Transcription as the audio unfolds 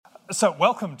So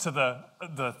welcome to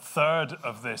the third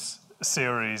of this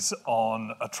series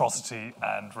on atrocity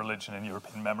and religion in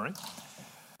European memory.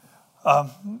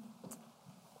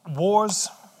 Wars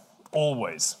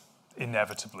always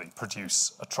inevitably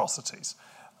produce atrocities,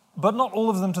 but not all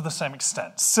of them to the same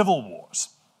extent. Civil wars,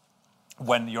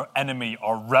 when your enemy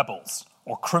are rebels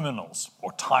or criminals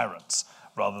or tyrants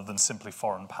rather than simply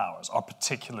foreign powers, are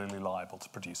particularly liable to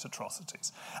produce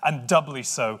atrocities. And doubly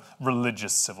so,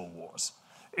 religious civil wars,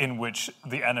 in which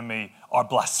the enemy are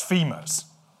blasphemers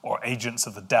or agents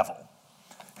of the devil.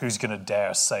 Who's going to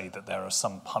dare say that there are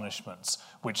some punishments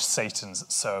which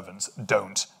Satan's servants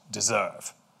don't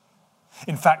deserve?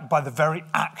 In fact, by the very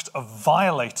act of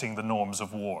violating the norms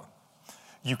of war,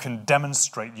 you can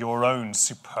demonstrate your own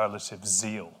superlative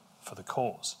zeal for the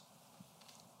cause.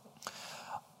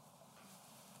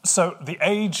 So the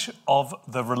age of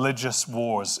the religious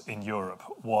wars in Europe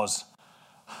was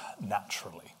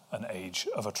naturally an age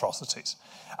of atrocities.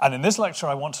 And in this lecture,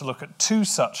 I want to look at two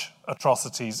such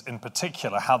atrocities in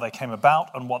particular, how they came about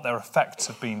and what their effects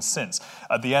have been since.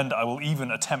 At the end, I will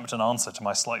even attempt an answer to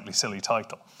my slightly silly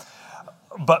title.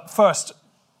 But first,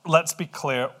 let's be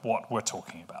clear what we're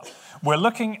talking about. We're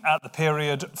looking at the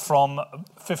period from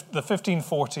the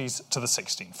 1540s to the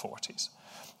 1640s,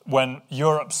 when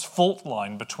Europe's fault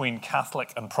line between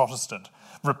Catholic and Protestant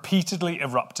repeatedly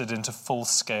erupted into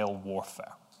full-scale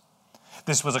warfare.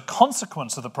 This was a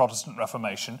consequence of the Protestant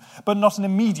Reformation, but not an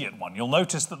immediate one. You'll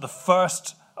notice that the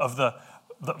first of the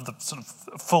sort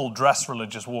of full-dress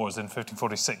religious wars in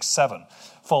 1546-7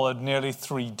 followed nearly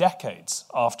 3 decades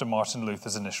after Martin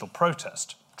Luther's initial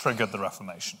protest triggered the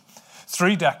Reformation.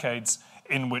 3 decades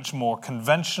in which more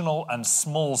conventional and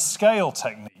small-scale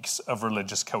techniques of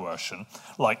religious coercion,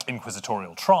 like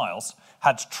inquisitorial trials,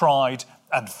 had tried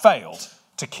and failed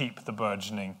to keep the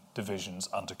burgeoning divisions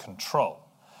under control.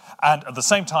 And at the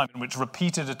same time in which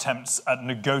repeated attempts at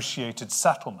negotiated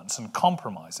settlements and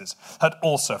compromises had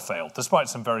also failed, despite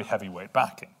some very heavyweight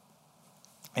backing.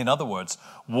 In other words,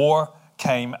 war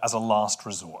came as a last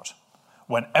resort,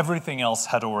 when everything else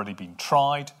had already been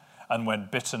tried and when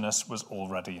bitterness was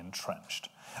already entrenched.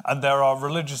 And there are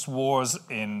religious wars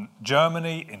in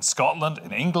Germany, in Scotland,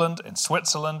 in England, in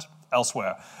Switzerland,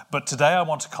 elsewhere. But today I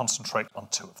want to concentrate on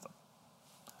 2 of them.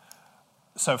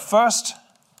 So first,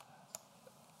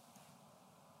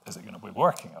 is it going to be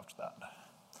working after that?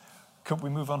 Could we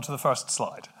move on to the first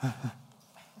slide?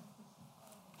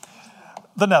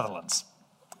 The Netherlands,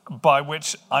 by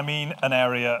which I mean an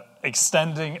area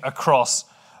extending across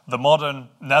the modern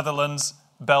Netherlands,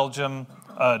 Belgium,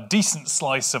 a decent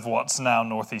slice of what's now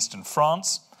northeastern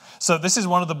France. So this is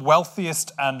one of the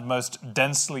wealthiest and most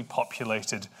densely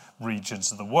populated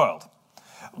regions of the world.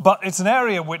 But it's an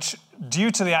area which, due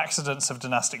to the accidents of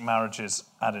dynastic marriages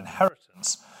and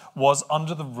inheritance, was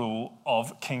under the rule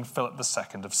of King Philip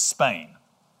II of Spain.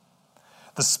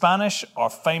 The Spanish are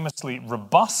famously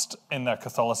robust in their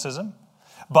Catholicism,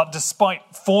 but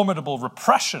despite formidable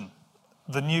repression,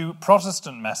 the new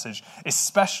Protestant message,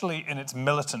 especially in its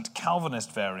militant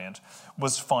Calvinist variant,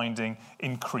 was finding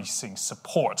increasing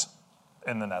support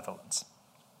in the Netherlands.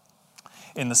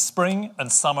 In the spring and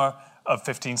summer of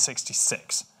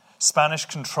 1566, Spanish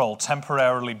control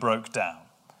temporarily broke down,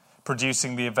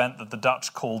 producing the event that the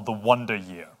Dutch called the Wonder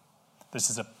Year.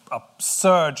 This is a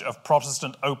surge of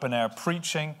Protestant open-air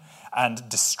preaching and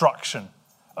destruction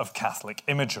of Catholic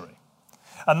imagery.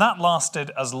 And that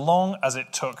lasted as long as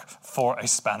it took for a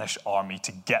Spanish army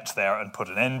to get there and put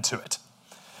an end to it.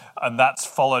 And that's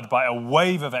followed by a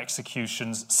wave of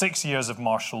executions, 6 years of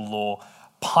martial law,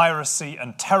 piracy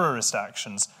and terrorist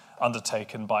actions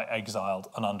undertaken by exiled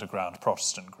and underground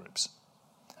Protestant groups.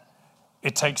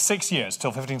 It takes 6 years,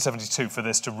 till 1572, for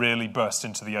this to really burst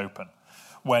into the open,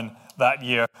 when that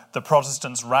year the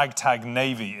Protestants' ragtag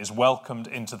navy is welcomed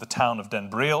into the town of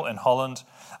Den Briel in Holland,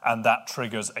 and that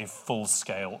triggers a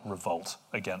full-scale revolt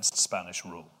against Spanish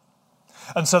rule.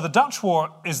 And so the Dutch War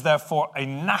is therefore a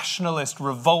nationalist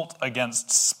revolt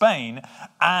against Spain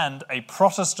and a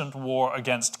Protestant war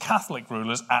against Catholic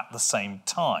rulers at the same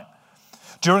time.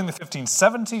 During the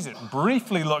 1570s, it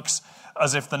briefly looks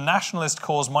as if the nationalist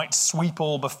cause might sweep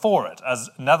all before it, as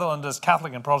Netherlanders,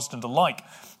 Catholic and Protestant alike,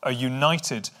 are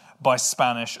united by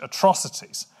Spanish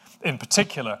atrocities, in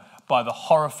particular by the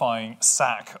horrifying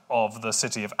sack of the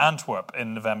city of Antwerp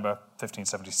in November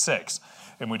 1576,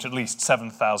 in which at least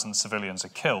 7,000 civilians are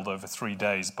killed over 3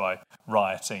 days by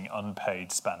rioting,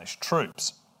 unpaid Spanish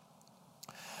troops.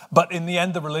 But in the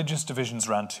end, the religious divisions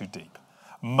ran too deep.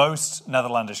 Most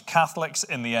Netherlandish Catholics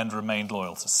in the end remained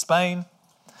loyal to Spain,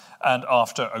 and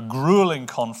after a grueling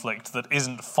conflict that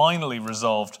isn't finally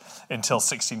resolved until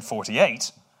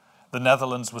 1648, the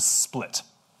Netherlands was split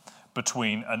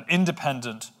between an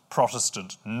independent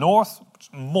Protestant north,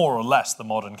 more or less the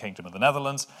modern Kingdom of the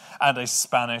Netherlands, and a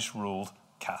Spanish-ruled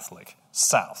Catholic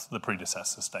south, the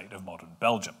predecessor state of modern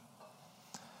Belgium.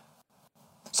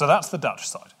 So that's the Dutch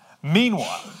side.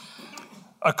 Meanwhile,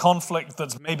 a conflict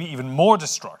that's maybe even more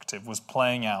destructive was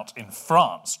playing out in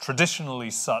France, traditionally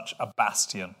such a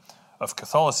bastion of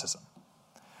Catholicism.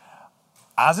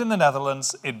 As in the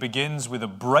Netherlands, it begins with a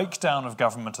breakdown of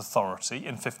government authority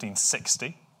in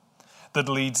 1560 that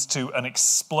leads to an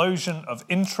explosion of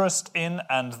interest in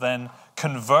and then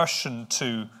conversion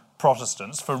to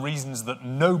Protestants for reasons that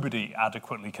nobody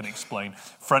adequately can explain.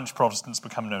 French Protestants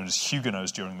become known as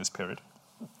Huguenots during this period.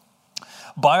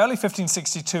 By early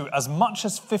 1562, as much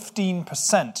as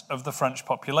 15% of the French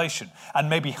population, and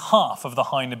maybe half of the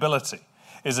high nobility,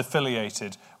 is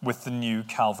affiliated with the new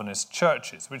Calvinist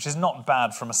churches, which is not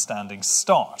bad from a standing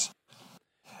start.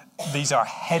 These are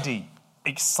heady,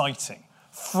 exciting,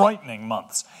 frightening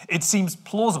months. It seems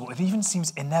plausible, it even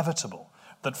seems inevitable,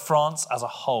 that France as a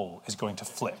whole is going to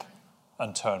flip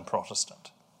and turn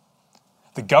Protestant.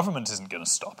 The government isn't going to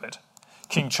stop it.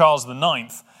 King Charles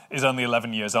IX is only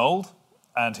 11 years old,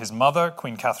 and his mother,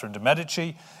 Queen Catherine de'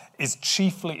 Medici, is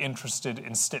chiefly interested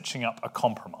in stitching up a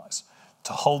compromise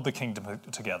to hold the kingdom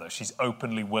together. She's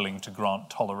openly willing to grant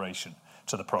toleration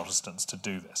to the Protestants to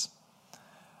do this.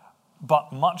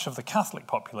 But much of the Catholic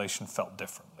population felt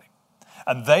differently.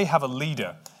 And they have a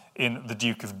leader in the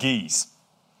Duke of Guise,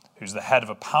 who's the head of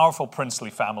a powerful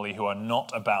princely family who are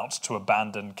not about to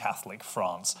abandon Catholic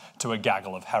France to a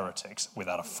gaggle of heretics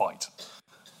without a fight.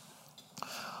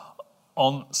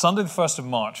 On Sunday the 1st of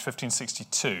March,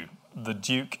 1562, the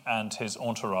Duke and his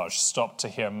entourage stopped to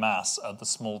hear Mass at the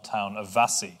small town of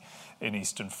Vassy in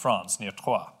eastern France, near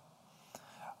Troyes.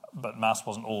 But Mass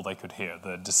wasn't all they could hear.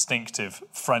 The distinctive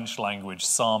French-language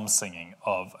psalm singing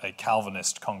of a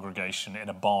Calvinist congregation in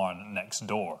a barn next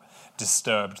door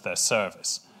disturbed their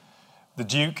service. The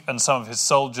Duke and some of his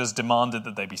soldiers demanded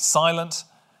that they be silent.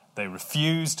 They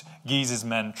refused. Guise's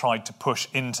men tried to push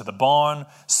into the barn.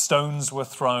 Stones were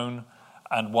thrown,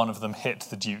 and one of them hit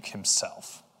the Duke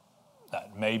himself.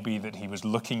 That may be that he was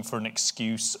looking for an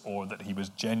excuse or that he was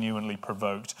genuinely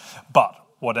provoked, but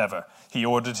whatever, he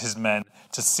ordered his men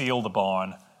to seal the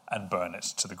barn and burn it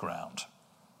to the ground.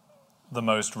 The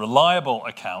most reliable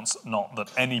accounts, not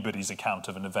that anybody's account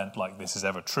of an event like this is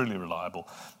ever truly reliable,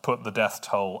 put the death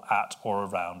toll at or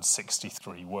around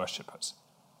 63 worshippers.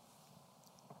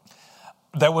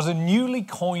 There was a newly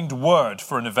coined word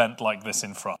for an event like this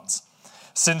in France.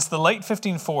 Since the late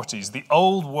 1540s, the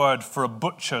old word for a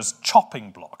butcher's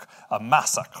chopping block, a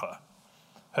massacre,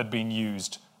 had been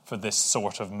used for this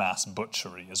sort of mass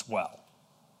butchery as well.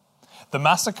 The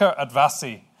massacre at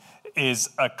Vassy is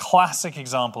a classic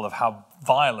example of how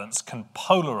violence can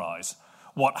polarize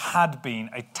what had been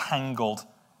a tangled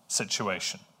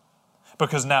situation.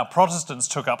 Because now Protestants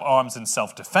took up arms in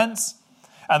self-defense,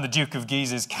 and the Duke of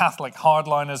Guise's Catholic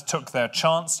hardliners took their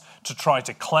chance to try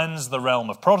to cleanse the realm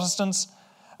of Protestants,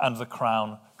 and the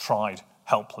crown tried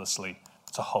helplessly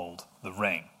to hold the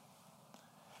rein.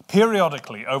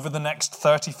 Periodically, over the next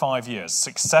 35 years,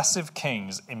 successive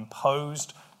kings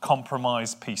imposed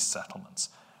compromise peace settlements,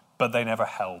 but they never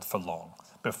held for long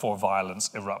before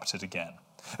violence erupted again.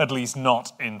 At least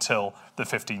not until the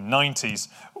 1590s,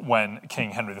 when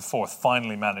King Henry IV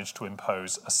finally managed to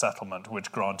impose a settlement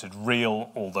which granted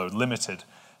real, although limited,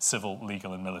 civil,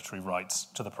 legal, and military rights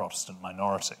to the Protestant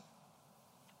minority.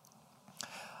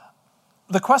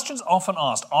 The question's often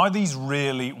asked, are these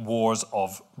really wars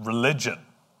of religion?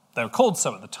 They were called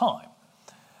so at the time.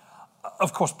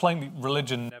 Of course, plainly,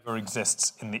 religion never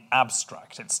exists in the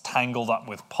abstract. It's tangled up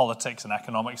with politics and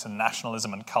economics and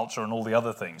nationalism and culture and all the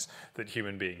other things that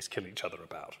human beings kill each other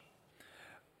about.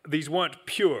 These weren't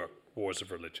pure wars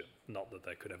of religion, not that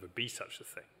there could ever be such a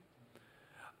thing.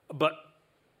 But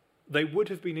they would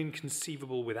have been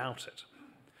inconceivable without it.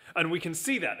 And we can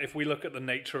see that if we look at the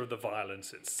nature of the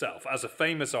violence itself, as a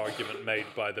famous argument made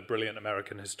by the brilliant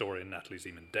American historian Natalie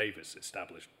Zemon Davis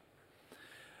established.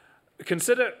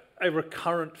 Consider a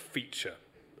recurrent feature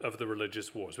of the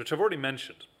religious wars, which I've already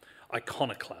mentioned,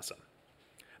 iconoclasm,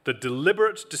 the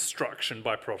deliberate destruction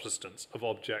by Protestants of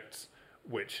objects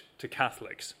which to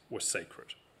Catholics were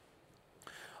sacred.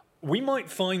 We might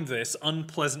find this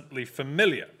unpleasantly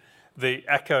familiar. The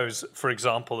echoes, for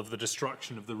example, of the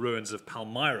destruction of the ruins of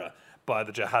Palmyra by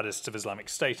the jihadists of Islamic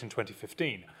State in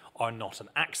 2015 are not an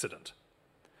accident.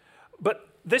 But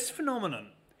this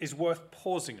phenomenon is worth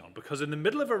pausing on because in the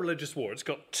middle of a religious war, it's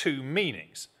got two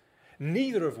meanings,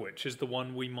 neither of which is the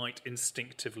one we might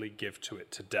instinctively give to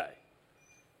it today.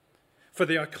 For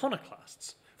the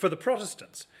iconoclasts, for the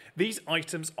Protestants, these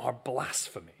items are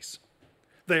blasphemies.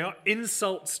 They are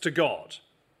insults to God.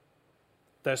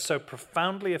 They're so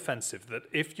profoundly offensive that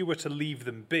if you were to leave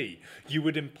them be, you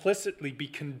would implicitly be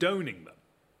condoning them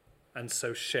and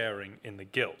so sharing in the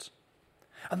guilt.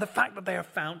 And the fact that they are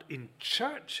found in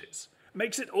churches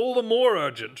makes it all the more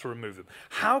urgent to remove them.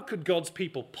 How could God's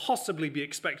people possibly be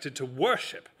expected to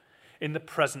worship in the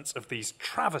presence of these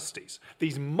travesties,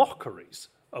 these mockeries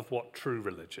of what true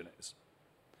religion is?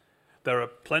 There are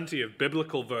plenty of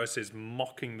biblical verses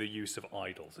mocking the use of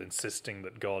idols, insisting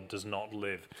that God does not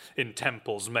live in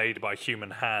temples made by human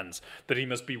hands, that he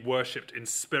must be worshipped in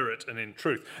spirit and in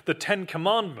truth. The 10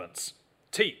 Commandments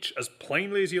teach, as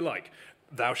plainly as you like,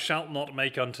 thou shalt not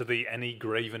make unto thee any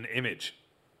graven image.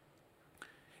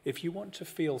 If you want to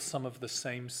feel some of the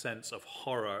same sense of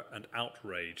horror and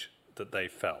outrage that they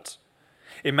felt,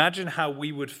 imagine how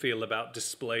we would feel about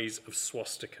displays of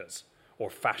swastikas or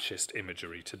fascist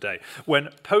imagery today. When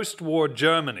post-war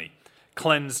Germany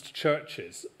cleansed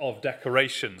churches of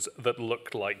decorations that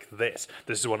looked like this.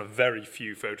 This is one of very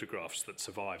few photographs that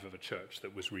survive of a church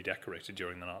that was redecorated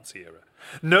during the Nazi era.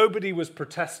 Nobody was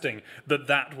protesting that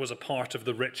that was a part of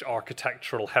the rich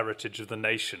architectural heritage of the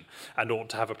nation and ought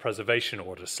to have a preservation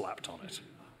order slapped on it.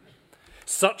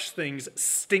 Such things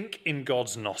stink in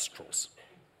God's nostrils,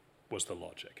 was the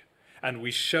logic. And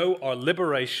we show our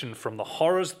liberation from the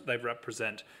horrors that they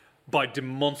represent by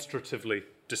demonstratively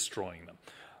destroying them.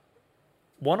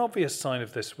 One obvious sign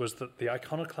of this was that the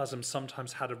iconoclasm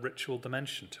sometimes had a ritual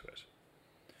dimension to it.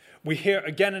 We hear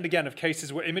again and again of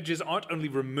cases where images aren't only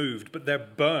removed, but they're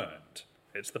burned.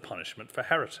 It's the punishment for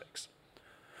heretics.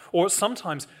 Or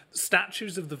sometimes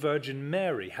statues of the Virgin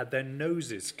Mary had their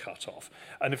noses cut off.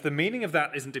 And if the meaning of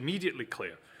that isn't immediately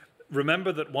clear,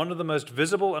 remember that one of the most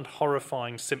visible and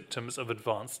horrifying symptoms of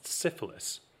advanced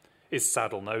syphilis is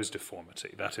saddle nose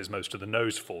deformity, that is, most of the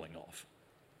nose falling off.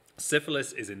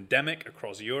 Syphilis is endemic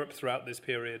across Europe throughout this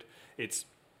period. It's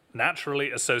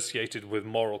naturally associated with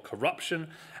moral corruption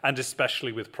and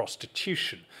especially with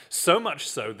prostitution, so much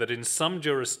so that in some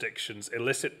jurisdictions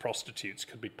illicit prostitutes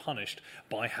could be punished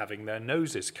by having their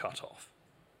noses cut off.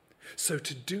 So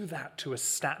to do that to a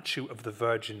statue of the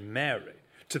Virgin Mary,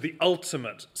 to the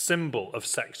ultimate symbol of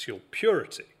sexual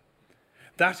purity,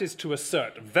 that is to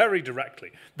assert very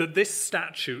directly that this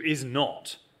statue is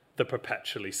not the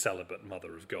perpetually celibate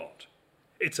Mother of God.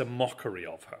 It's a mockery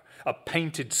of her, a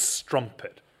painted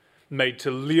strumpet made to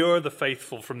lure the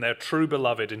faithful from their true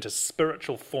beloved into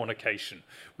spiritual fornication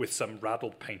with some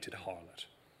raddled painted harlot.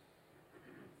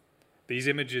 These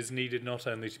images needed not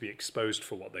only to be exposed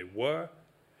for what they were,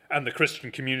 and the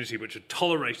Christian community which had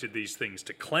tolerated these things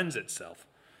to cleanse itself,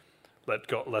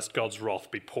 lest God's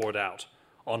wrath be poured out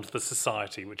onto the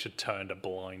society which had turned a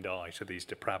blind eye to these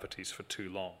depravities for too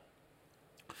long.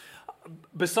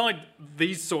 Beside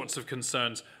these sorts of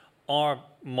concerns, our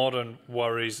modern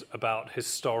worries about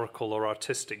historical or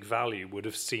artistic value would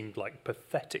have seemed like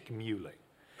pathetic mewling.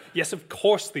 Yes, of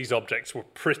course these objects were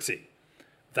pretty.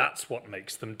 That's what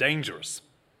makes them dangerous.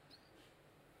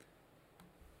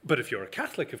 But if you're a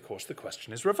Catholic, of course, the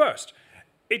question is reversed.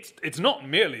 It's not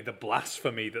merely the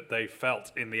blasphemy that they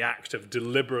felt in the act of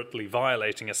deliberately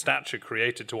violating a statue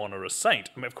created to honor a saint.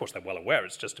 I mean, of course, they're well aware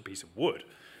it's just a piece of wood.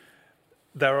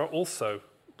 There are also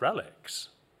relics,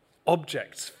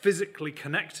 objects physically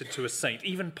connected to a saint,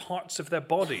 even parts of their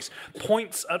bodies,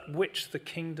 points at which the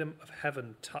kingdom of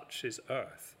heaven touches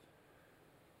earth,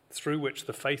 through which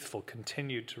the faithful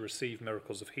continued to receive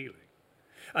miracles of healing.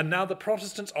 And now the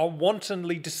Protestants are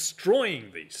wantonly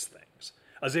destroying these things,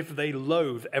 as if they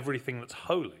loathe everything that's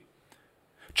holy.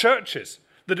 Churches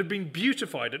that had been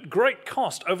beautified at great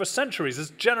cost over centuries as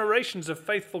generations of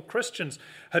faithful Christians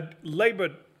had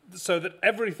labored so that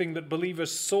everything that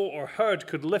believers saw or heard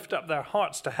could lift up their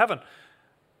hearts to heaven.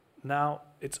 Now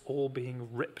it's all being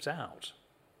ripped out.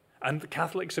 And the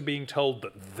Catholics are being told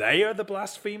that they are the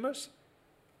blasphemers.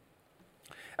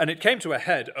 And it came to a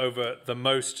head over the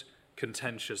most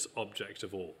contentious object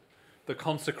of all, the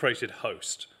consecrated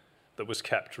host that was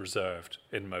kept reserved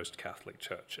in most Catholic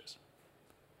churches.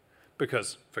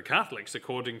 Because for Catholics,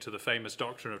 according to the famous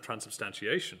doctrine of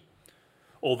transubstantiation,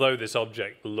 although this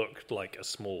object looked like a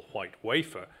small white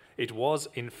wafer, it was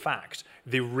in fact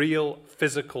the real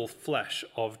physical flesh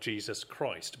of Jesus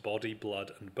Christ, body,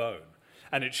 blood, and bone.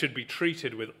 And it should be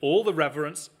treated with all the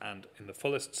reverence and, in the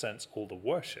fullest sense, all the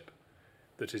worship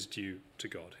that is due to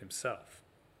God himself.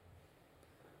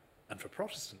 And for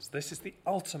Protestants, this is the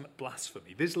ultimate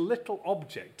blasphemy. This little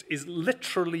object is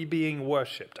literally being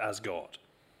worshipped as God.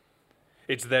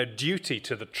 It's their duty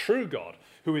to the true God,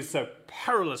 who is so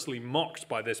perilously mocked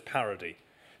by this parody,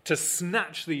 to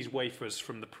snatch these wafers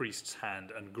from the priest's hand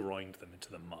and grind them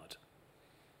into the mud.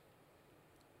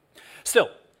 Still,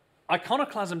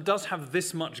 iconoclasm does have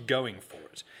this much going for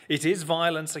it. It is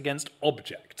violence against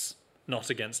objects, not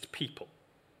against people.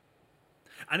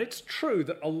 And it's true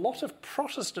that a lot of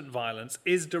Protestant violence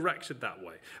is directed that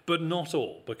way, but not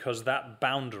all, because that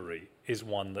boundary is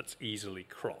one that's easily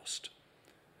crossed.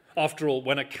 After all,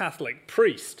 when a Catholic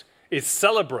priest is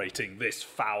celebrating this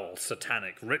foul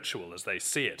satanic ritual as they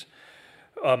see it,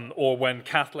 or when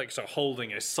Catholics are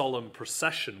holding a solemn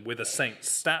procession with a saint's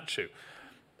statue,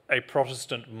 a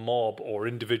Protestant mob or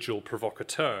individual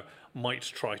provocateur might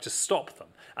try to stop them,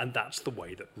 and that's the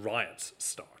way that riots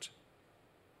start.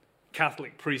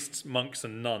 Catholic priests, monks,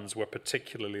 and nuns were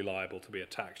particularly liable to be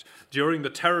attacked. During the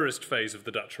terrorist phase of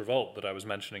the Dutch Revolt that I was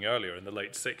mentioning earlier in the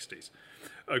late 60s,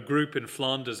 a group in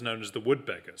Flanders known as the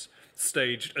Woodbeggars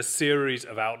staged a series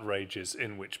of outrages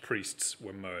in which priests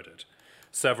were murdered.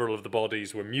 Several of the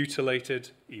bodies were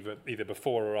mutilated, either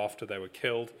before or after they were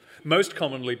killed, most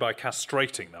commonly by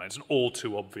castrating them. It's an all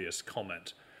too obvious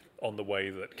comment on the way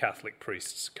that Catholic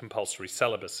priests' compulsory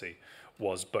celibacy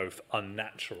was both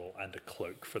unnatural and a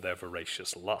cloak for their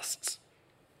voracious lusts.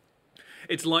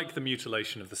 It's like the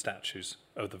mutilation of the statues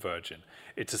of the Virgin.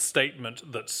 It's a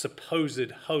statement that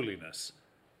supposed holiness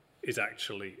is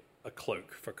actually a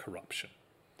cloak for corruption.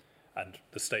 And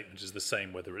the statement is the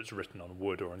same whether it's written on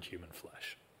wood or on human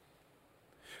flesh.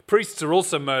 Priests are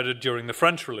also murdered during the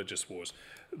French religious wars.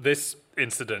 This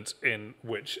incident in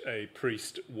which a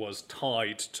priest was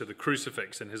tied to the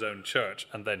crucifix in his own church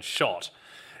and then shot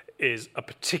is a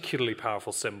particularly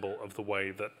powerful symbol of the way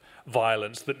that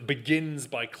violence that begins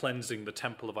by cleansing the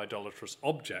temple of idolatrous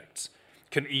objects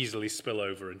can easily spill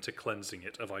over into cleansing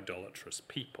it of idolatrous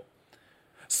people.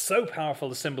 So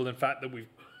powerful a symbol, in fact, that we've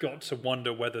got to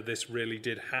wonder whether this really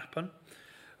did happen,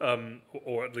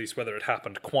 or at least whether it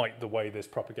happened quite the way this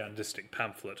propagandistic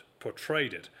pamphlet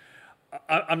portrayed it.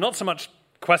 I'm not so much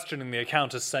questioning the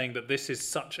account as saying that this is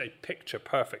such a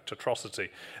picture-perfect atrocity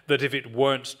that if it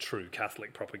weren't true,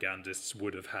 Catholic propagandists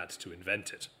would have had to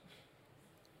invent it.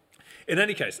 In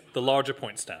any case, the larger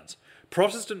point stands.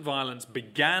 Protestant violence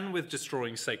began with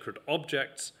destroying sacred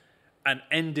objects and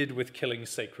ended with killing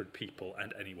sacred people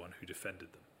and anyone who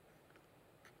defended them.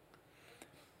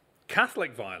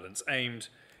 Catholic violence aimed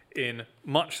in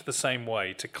much the same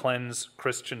way to cleanse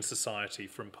Christian society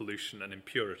from pollution and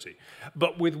impurity,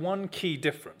 but with one key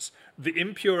difference. The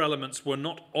impure elements were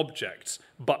not objects,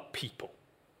 but people,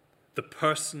 the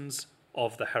persons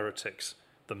of the heretics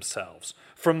themselves.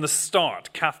 From the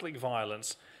start, Catholic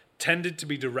violence tended to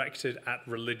be directed at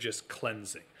religious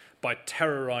cleansing by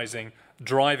terrorizing,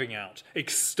 driving out,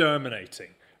 exterminating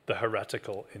the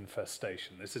heretical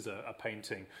infestation. This is a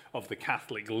painting of the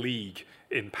Catholic League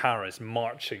in Paris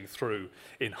marching through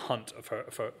in hunt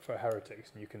for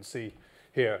heretics. And you can see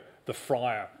here the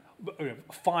friar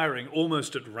firing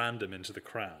almost at random into the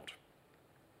crowd.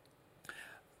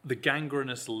 The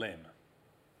gangrenous limb,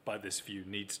 by this view,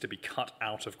 needs to be cut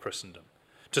out of Christendom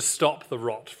to stop the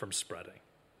rot from spreading.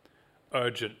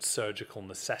 Urgent surgical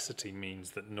necessity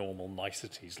means that normal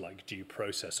niceties like due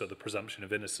process or the presumption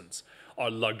of innocence are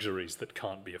luxuries that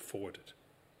can't be afforded.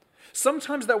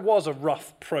 Sometimes there was a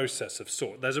rough process of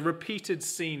sort. There's a repeated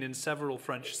scene in several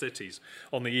French cities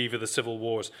on the eve of the civil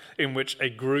wars in which a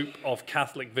group of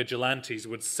Catholic vigilantes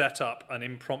would set up an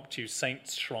impromptu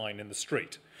saint's shrine in the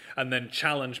street and then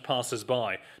challenge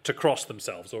passers-by to cross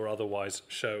themselves or otherwise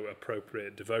show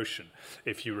appropriate devotion.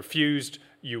 If you refused,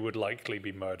 you would likely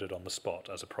be murdered on the spot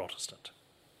as a Protestant.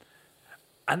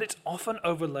 And it's often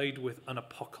overlaid with an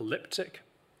apocalyptic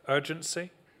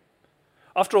urgency.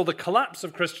 After all, the collapse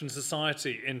of Christian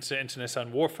society into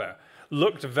internecine warfare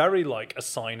looked very like a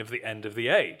sign of the end of the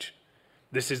age.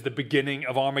 This is the beginning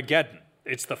of Armageddon.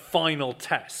 It's the final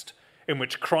test in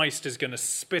which Christ is going to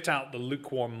spit out the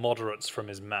lukewarm moderates from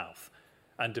his mouth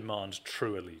and demand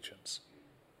true allegiance.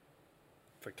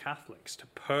 For Catholics, to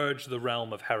purge the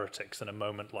realm of heretics in a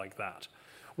moment like that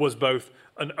was both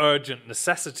an urgent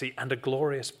necessity and a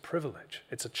glorious privilege.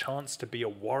 It's a chance to be a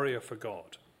warrior for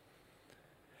God.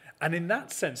 And in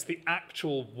that sense, the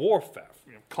actual warfare,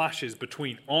 clashes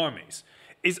between armies,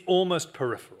 is almost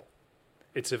peripheral.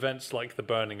 It's events like the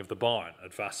burning of the barn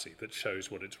at Vassy that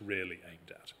shows what it's really aimed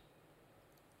at.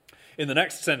 In the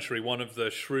next century, one of the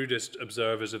shrewdest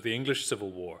observers of the English Civil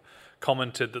War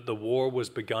commented that the war was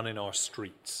begun in our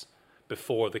streets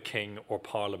before the king or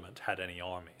parliament had any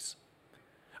armies.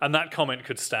 And that comment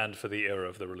could stand for the era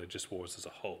of the religious wars as a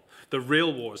whole. The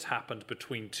real wars happened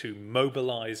between two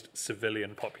mobilized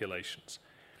civilian populations,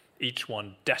 each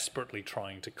one desperately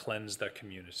trying to cleanse their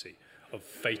community of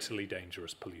fatally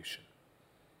dangerous pollution.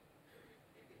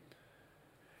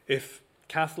 If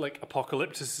Catholic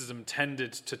apocalypticism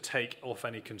tended to take off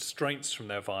any constraints from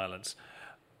their violence,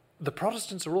 The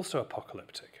Protestants are also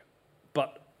apocalyptic,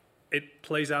 but it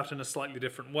plays out in a slightly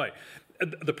different way.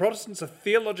 The Protestants are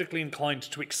theologically inclined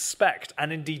to expect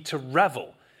and indeed to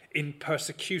revel in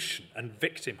persecution and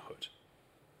victimhood.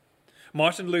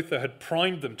 Martin Luther had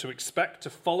primed them to expect to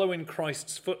follow in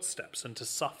Christ's footsteps and to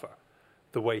suffer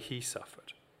the way he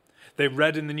suffered. They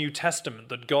read in the New Testament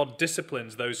that God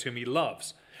disciplines those whom he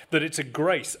loves, that it's a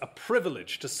grace, a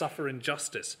privilege to suffer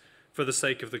injustice for the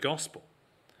sake of the gospel.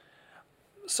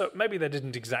 So maybe they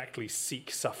didn't exactly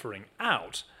seek suffering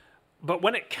out, but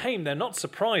when it came, they're not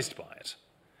surprised by it,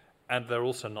 and they're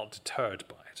also not deterred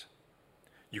by it.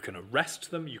 You can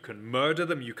arrest them, you can murder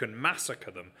them, you can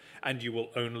massacre them, and you will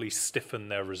only stiffen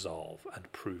their resolve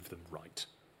and prove them right.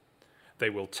 They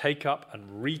will take up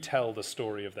and retell the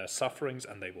story of their sufferings,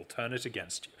 and they will turn it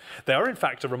against you. They are, in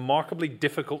fact, a remarkably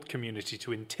difficult community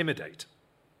to intimidate.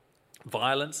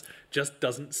 Violence just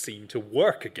doesn't seem to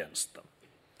work against them.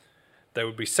 There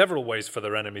would be several ways for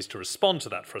their enemies to respond to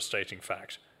that frustrating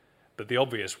fact, but the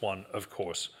obvious one, of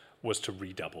course, was to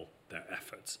redouble their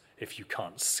efforts. If you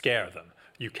can't scare them,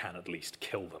 you can at least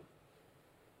kill them.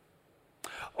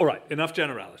 All right, enough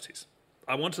generalities.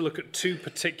 I want to look at two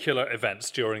particular events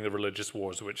during the religious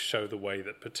wars which show the way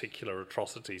that particular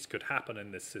atrocities could happen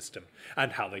in this system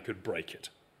and how they could break it.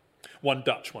 One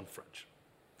Dutch, one French.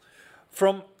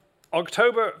 From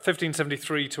October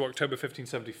 1573 to October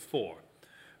 1574,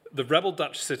 the rebel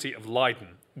Dutch city of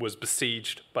Leiden was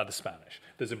besieged by the Spanish.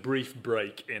 There's a brief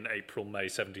break in April-May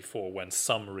 74 when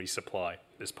some resupply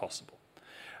is possible.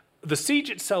 The siege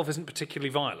itself isn't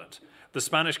particularly violent. The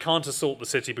Spanish can't assault the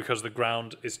city because the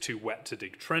ground is too wet to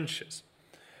dig trenches.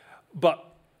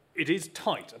 But it is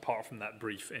tight, apart from that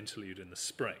brief interlude in the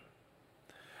spring.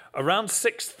 Around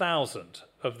 6,000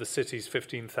 of the city's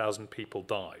 15,000 people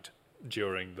died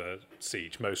during the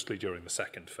siege, mostly during the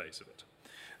second phase of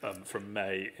it, from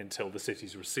May until the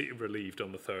city's relieved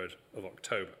on the 3rd of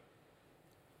October.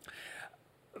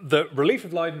 The relief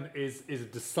of Leiden is a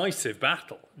decisive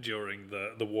battle during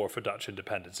the War for Dutch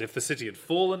Independence. If the city had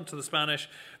fallen to the Spanish,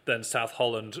 then South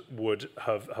Holland would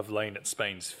have lain at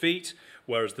Spain's feet,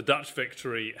 whereas the Dutch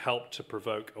victory helped to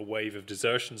provoke a wave of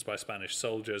desertions by Spanish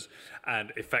soldiers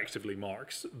and effectively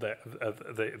marks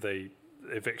the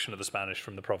eviction of the Spanish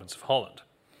from the province of Holland.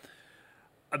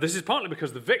 This is partly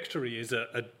because the victory is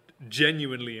a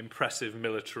genuinely impressive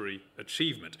military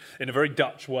achievement in a very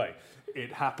Dutch way.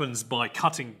 It happens by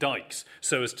cutting dikes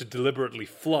so as to deliberately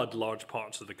flood large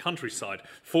parts of the countryside,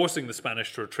 forcing the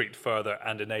Spanish to retreat further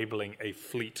and enabling a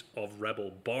fleet of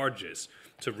rebel barges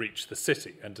to reach the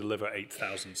city and deliver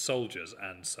 8,000 soldiers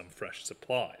and some fresh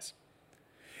supplies.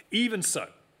 Even so,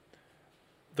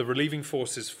 the relieving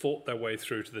forces fought their way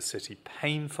through to the city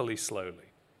painfully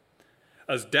slowly.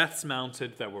 As deaths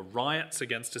mounted, there were riots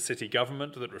against a city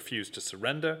government that refused to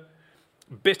surrender,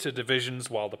 bitter divisions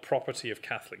while the property of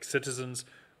Catholic citizens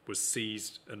was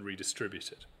seized and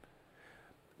redistributed.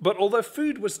 But although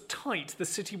food was tight, the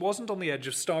city wasn't on the edge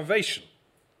of starvation.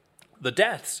 The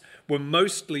deaths were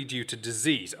mostly due to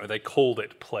disease, or they called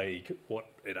it plague. What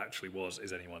it actually was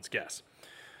is anyone's guess.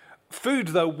 Food,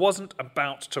 though, wasn't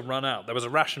about to run out. There was a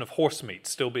ration of horse meat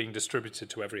still being distributed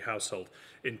to every household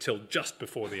until just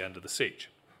before the end of the siege.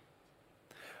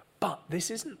 But this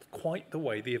isn't quite the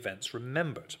way the events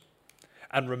remembered.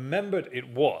 And remembered it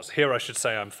was. Here I should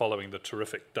say I'm following the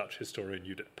terrific Dutch historian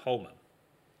Judith Polman.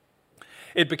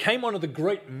 It became one of the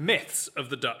great myths of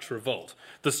the Dutch revolt,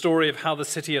 the story of how the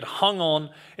city had hung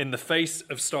on in the face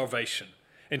of starvation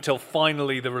until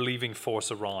finally the relieving force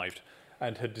arrived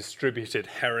and had distributed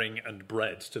herring and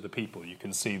bread to the people. You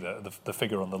can see the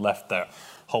figure on the left there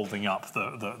holding up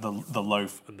the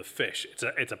loaf and the fish.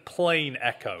 It's a plain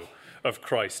echo of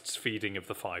Christ's feeding of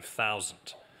the 5,000.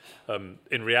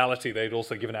 In reality, they'd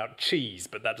also given out cheese,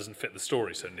 but that doesn't fit the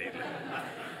story so neatly.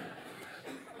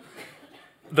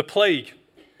 The plague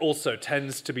also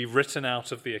tends to be written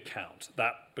out of the account,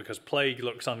 that because plague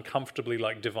looks uncomfortably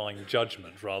like divine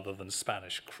judgment rather than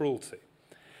Spanish cruelty.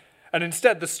 And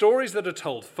instead, the stories that are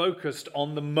told focused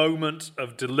on the moment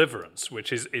of deliverance,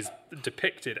 which is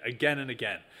depicted again and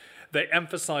again. They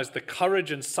emphasize the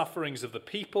courage and sufferings of the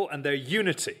people and their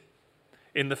unity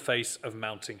in the face of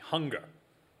mounting hunger.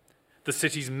 The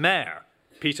city's mayor,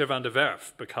 Peter van der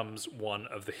Werf, becomes one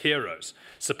of the heroes.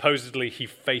 Supposedly, he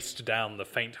faced down the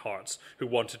faint-hearts who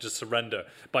wanted to surrender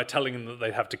by telling them that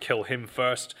they'd have to kill him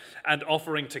first and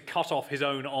offering to cut off his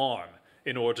own arm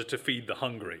in order to feed the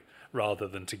hungry rather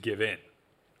than to give in.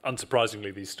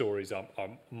 Unsurprisingly, these stories are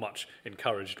much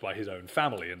encouraged by his own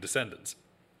family and descendants.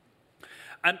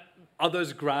 And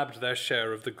others grabbed their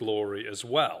share of the glory as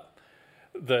well.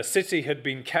 the city had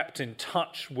been kept in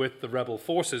touch with the rebel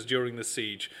forces during the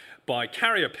siege by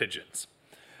carrier pigeons.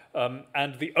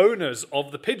 And the owners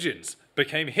of the pigeons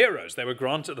became heroes. They were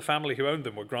granted, the family who owned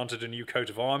them were granted a new coat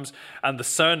of arms and the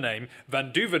surname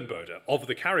Van Duvenbode of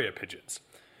the carrier pigeons.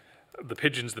 The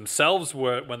pigeons themselves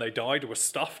were, when they died, were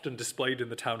stuffed and displayed in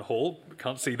the town hall. We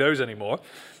can't see those anymore.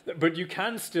 But you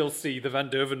can still see the Van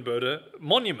Duvenbode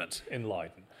monument in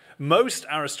Leiden. Most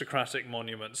aristocratic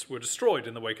monuments were destroyed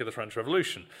in the wake of the French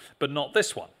Revolution, but not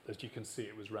this one. As you can see,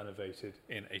 it was renovated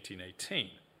in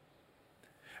 1818.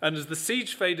 And as the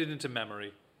siege faded into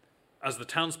memory, as the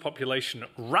town's population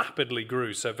rapidly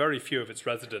grew, so very few of its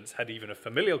residents had even a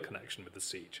familial connection with the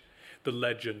siege, the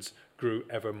legends grew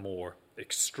ever more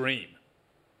extreme.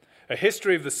 A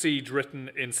history of the siege written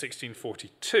in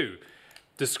 1642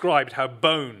 described how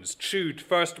bones, chewed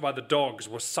first by the dogs,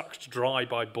 were sucked dry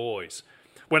by boys.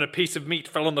 When a piece of meat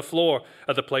fell on the floor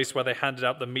at the place where they handed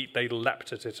out the meat, they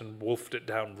leapt at it and wolfed it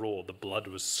down raw. The blood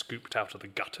was scooped out of the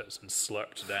gutters and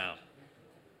slurped down.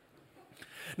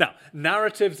 Now,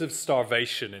 narratives of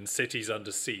starvation in cities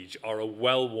under siege are a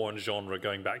well-worn genre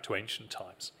going back to ancient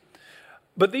times.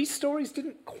 But these stories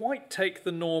didn't quite take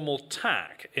the normal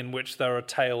tack in which there are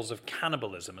tales of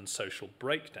cannibalism and social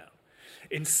breakdown.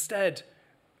 Instead,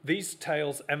 these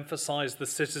tales emphasize the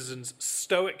citizens'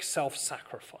 stoic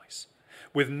self-sacrifice,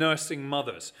 with nursing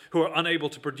mothers who are unable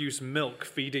to produce milk,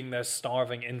 feeding their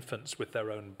starving infants with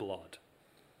their own blood.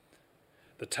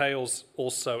 The tales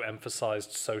also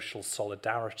emphasized social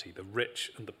solidarity, the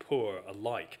rich and the poor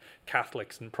alike,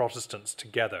 Catholics and Protestants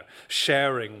together,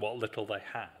 sharing what little they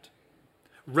had.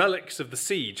 Relics of the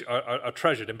siege are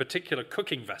treasured, in particular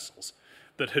cooking vessels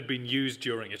that had been used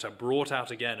during it are brought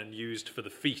out again and used for the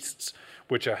feasts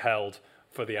which are held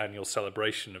for the annual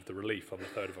celebration of the relief on the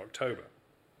 3rd of October.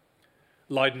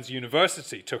 Leiden's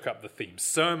University took up the theme.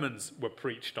 Sermons were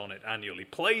preached on it annually.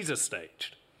 Plays are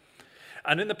staged.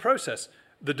 And in the process,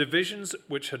 the divisions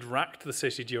which had racked the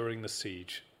city during the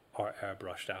siege are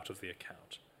airbrushed out of the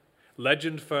account.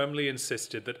 Legend firmly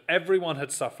insisted that everyone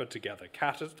had suffered together.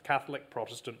 Catholic,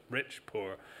 Protestant, rich,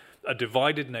 poor. A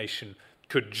divided nation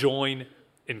could join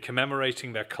in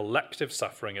commemorating their collective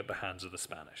suffering at the hands of the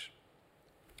Spanish.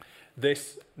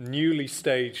 This newly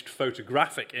staged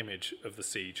photographic image of the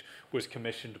siege was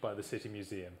commissioned by the City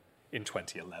Museum in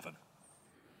 2011.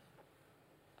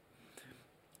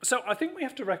 So I think we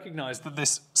have to recognize that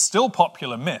this still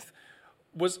popular myth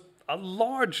was a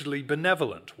largely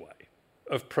benevolent way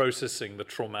of processing the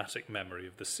traumatic memory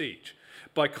of the siege.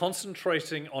 By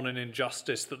concentrating on an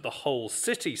injustice that the whole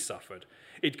city suffered,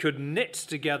 it could knit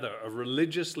together a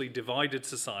religiously divided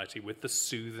society with the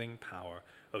soothing power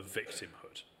of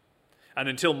victimhood. And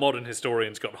until modern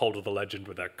historians got hold of the legend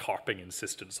with their carping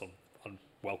insistence on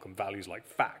welcome values like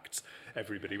facts,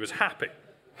 everybody was happy.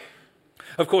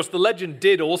 Of course, the legend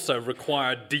did also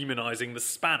require demonizing the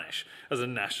Spanish as a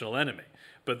national enemy,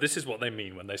 but this is what they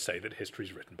mean when they say that history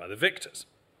is written by the victors.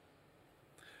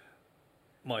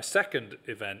 My second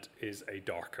event is a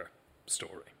darker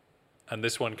story, and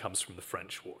this one comes from the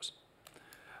French Wars.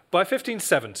 By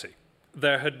 1570,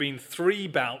 there had been 3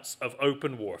 bouts of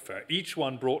open warfare, each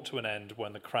one brought to an end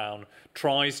when the crown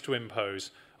tries to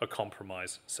impose a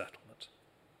compromise settlement.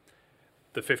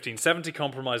 The 1570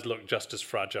 compromise looked just as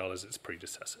fragile as its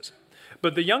predecessors.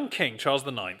 But the young king, Charles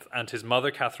IX, and his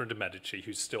mother, Catherine de' Medici,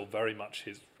 who's still very much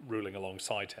ruling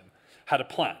alongside him, had a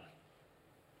plan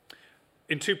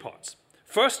in 2 parts.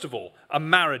 First of all, a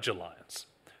marriage alliance.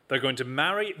 They're going to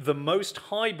marry the most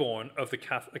highborn of the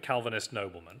Calvinist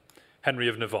noblemen, Henry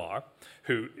of Navarre,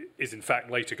 who is in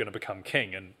fact later going to become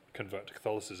king and convert to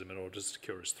Catholicism in order to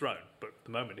secure his throne. But at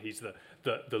the moment, he's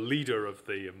the leader of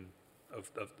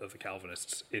the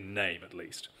Calvinists, in name at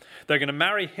least. They're going to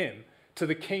marry him to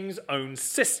the king's own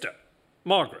sister,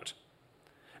 Margaret.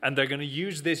 And they're going to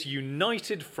use this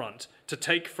united front to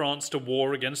take France to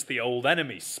war against the old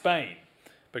enemy, Spain,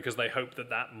 because they hope that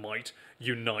that might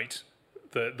unite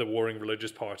the warring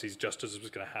religious parties, just as was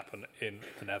going to happen in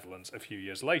the Netherlands a few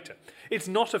years later. It's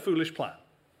not a foolish plan.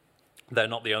 They're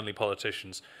not the only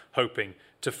politicians hoping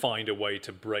to find a way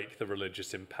to break the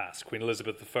religious impasse. Queen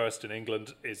Elizabeth I in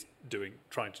England is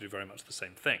trying to do very much the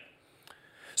same thing.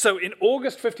 So in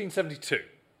August 1572,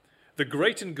 the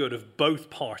great and good of both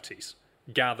parties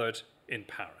gathered in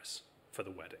Paris for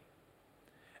the wedding.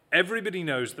 Everybody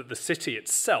knows that the city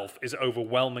itself is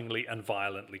overwhelmingly and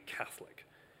violently Catholic.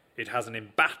 It has an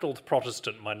embattled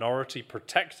Protestant minority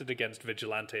protected against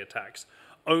vigilante attacks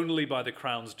only by the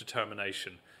Crown's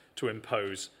determination to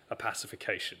impose a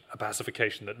pacification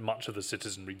that much of the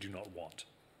citizenry do not want.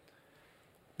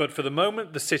 But for the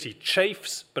moment, the city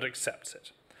chafes but accepts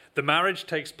it. The marriage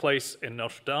takes place in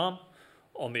Notre Dame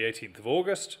on the 18th of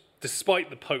August, despite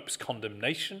the Pope's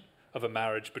condemnation of a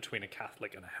marriage between a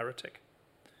Catholic and a heretic.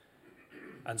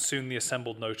 And soon the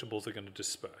assembled notables are going to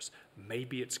disperse.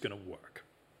 Maybe it's going to work.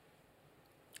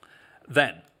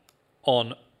 Then,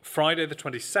 on Friday the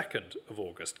 22nd of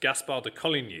August, Gaspard de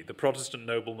Coligny, the Protestant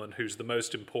nobleman who's the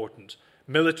most important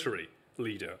military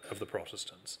leader of the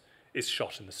Protestants, is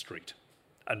shot in the street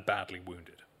and badly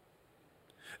wounded.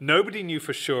 Nobody knew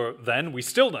for sure then, we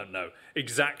still don't know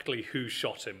exactly who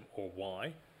shot him or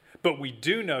why, but we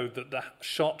do know that the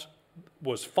shot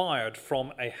was fired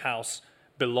from a house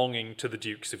belonging to the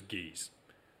Dukes of Guise,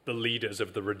 the leaders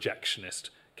of the rejectionist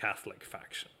Catholic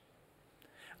faction.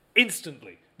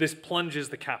 Instantly, this plunges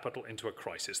the capital into a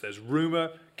crisis. There's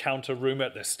rumour, counter-rumour,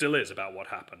 there still is about what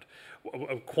happened.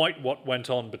 Quite what went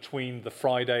on between the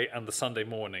Friday and the Sunday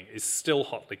morning is still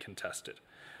hotly contested.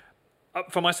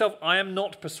 For myself, I am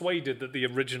not persuaded that the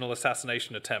original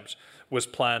assassination attempt was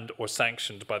planned or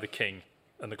sanctioned by the King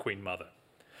and the Queen Mother.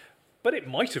 But it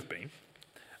might have been.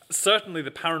 Certainly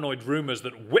the paranoid rumours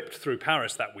that whipped through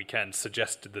Paris that weekend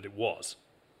suggested that it was.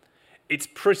 It's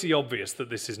pretty obvious that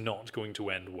this is not going to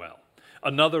end well.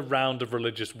 Another round of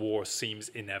religious war seems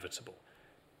inevitable.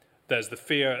 There's the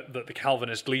fear that the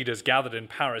Calvinist leaders gathered in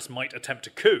Paris might attempt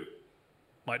a coup,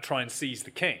 might try and seize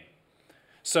the king.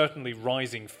 Certainly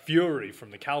rising fury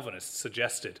from the Calvinists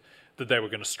suggested that they were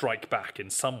going to strike back in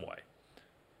some way.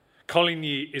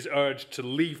 Coligny is urged to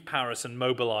leave Paris and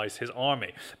mobilize his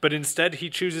army, but instead he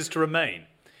chooses to remain.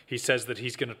 He says that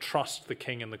he's going to trust the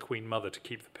king and the Queen Mother to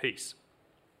keep the peace.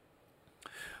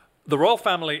 The royal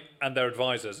family and their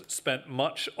advisors spent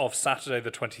much of Saturday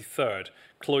the 23rd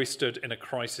cloistered in a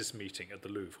crisis meeting at the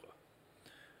Louvre.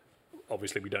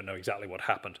 Obviously, we don't know exactly what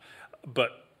happened,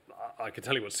 but I can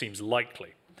tell you what seems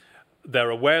likely. They're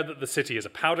aware that the city is a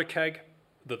powder keg,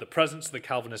 that the presence of the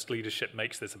Calvinist leadership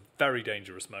makes this a very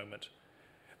dangerous moment.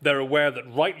 They're aware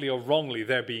that rightly or wrongly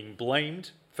they're being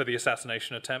blamed for the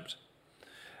assassination attempt.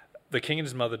 The king and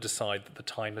his mother decide that the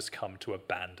time has come to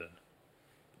abandon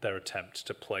their attempt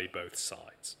to play both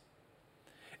sides.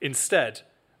 Instead,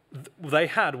 they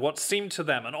had what seemed to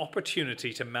them an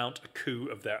opportunity to mount a coup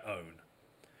of their own,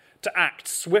 to act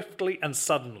swiftly and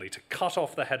suddenly, to cut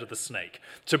off the head of the snake,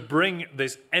 to bring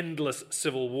this endless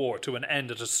civil war to an end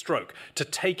at a stroke, to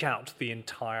take out the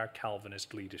entire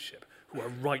Calvinist leadership, who are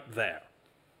right there.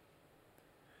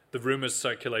 The rumours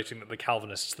circulating that the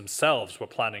Calvinists themselves were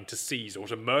planning to seize or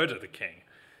to murder the king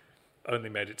only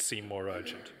made it seem more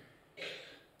urgent.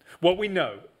 What we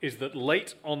know is that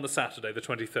late on the Saturday, the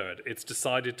 23rd, it's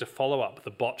decided to follow up the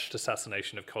botched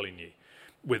assassination of Coligny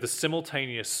with a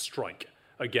simultaneous strike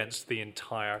against the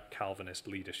entire Calvinist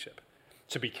leadership,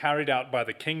 to be carried out by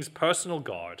the king's personal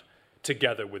guard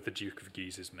together with the Duke of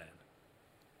Guise's men.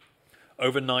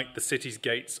 Overnight, the city's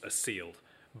gates are sealed.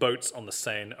 Boats on the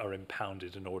Seine are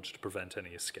impounded in order to prevent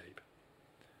any escape.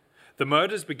 The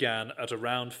murders began at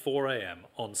around 4 a.m.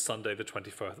 on Sunday, the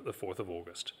 4th of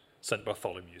August, St.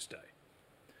 Bartholomew's Day.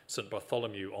 St.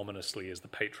 Bartholomew, ominously, is the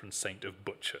patron saint of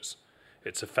butchers.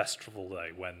 It's a festival day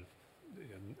when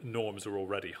norms are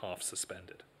already half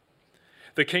suspended.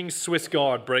 The king's Swiss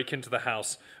guard break into the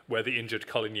house where the injured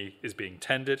Coligny is being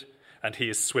tended, and he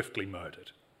is swiftly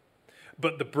murdered.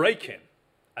 But the break-in,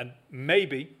 and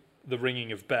maybe the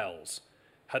ringing of bells,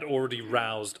 had already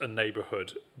roused a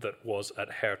neighbourhood that was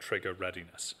at hair-trigger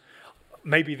readiness.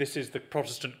 Maybe this is the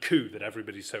Protestant coup that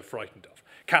everybody's so frightened of.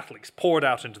 Catholics poured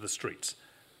out into the streets,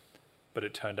 but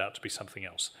it turned out to be something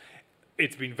else.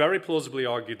 It's been very plausibly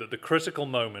argued that the critical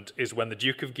moment is when the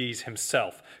Duke of Guise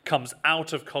himself comes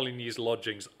out of Coligny's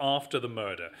lodgings after the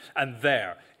murder, and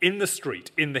there, in the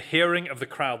street, in the hearing of the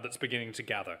crowd that's beginning to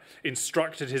gather,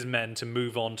 instructed his men to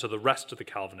move on to the rest of the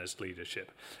Calvinist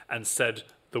leadership, and said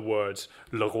the words,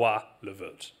 "Le roi le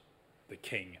veut," the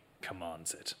king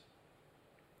commands it.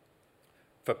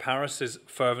 For Paris's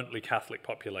fervently Catholic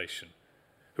population,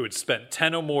 who had spent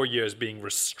 10 or more years being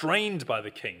restrained by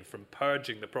the king from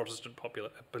purging the Protestant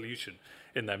pollution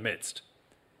in their midst,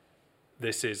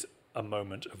 this is a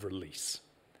moment of release.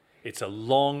 It's a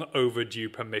long overdue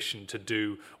permission to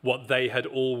do what they had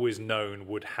always known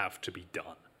would have to be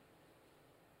done.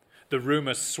 The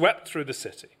rumour swept through the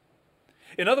city.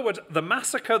 In other words, the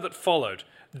massacre that followed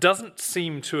doesn't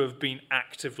seem to have been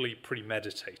actively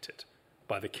premeditated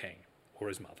by the king or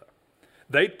his mother.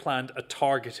 They'd planned a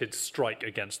targeted strike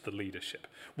against the leadership.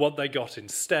 What they got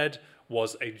instead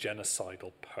was a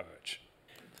genocidal purge.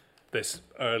 This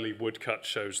early woodcut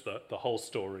shows the whole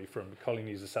story from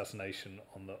Coligny's assassination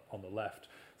on the left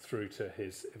through to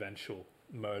his eventual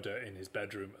murder in his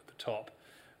bedroom at the top,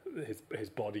 his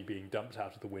body being dumped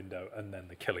out of the window, and then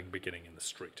the killing beginning in the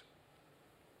street.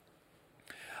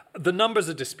 The numbers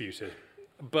are disputed,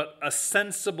 but a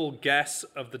sensible guess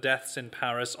of the deaths in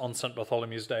Paris on St.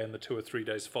 Bartholomew's Day and the 2 or 3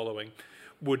 days following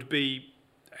would be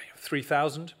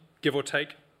 3,000, give or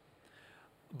take.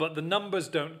 But the numbers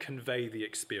don't convey the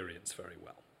experience very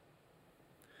well.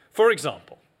 For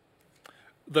example,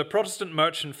 the Protestant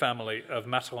merchant family of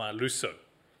Matherin-Lusseau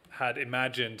had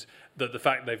imagined that the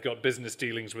fact they've got business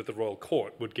dealings with the royal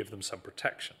court would give them some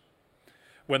protection.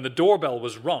 When the doorbell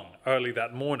was rung early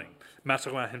that morning,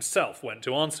 Matherin himself went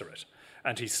to answer it,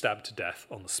 and he stabbed to death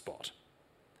on the spot.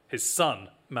 His son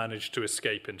managed to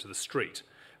escape into the street,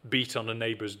 beat on a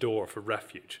neighbour's door for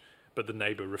refuge, but the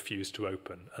neighbour refused to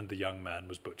open, and the young man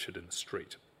was butchered in the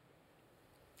street.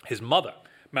 His mother,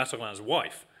 Matherin's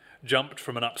wife, jumped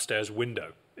from an upstairs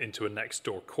window into a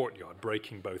next-door courtyard,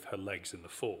 breaking both her legs in the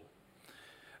fall.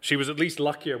 She was at least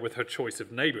luckier with her choice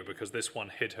of neighbour, because this one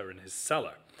hid her in his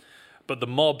cellar. But the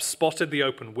mob spotted the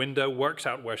open window, worked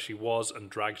out where she was, and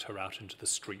dragged her out into the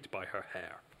street by her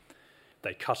hair.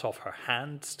 They cut off her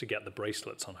hands to get the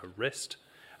bracelets on her wrist,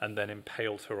 and then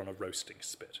impaled her on a roasting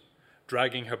spit,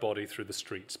 dragging her body through the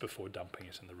streets before dumping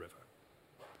it in the river.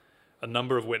 A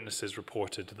number of witnesses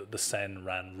reported that the Seine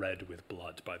ran red with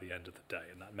blood by the end of the day,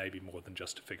 and that may be more than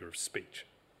just a figure of speech.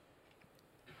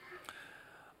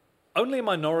 Only a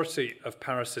minority of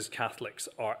Paris's Catholics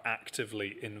are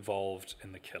actively involved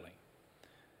in the killing.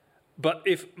 But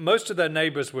if most of their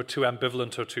neighbours were too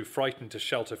ambivalent or too frightened to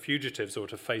shelter fugitives or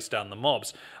to face down the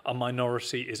mobs, a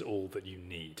minority is all that you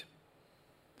need.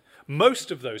 Most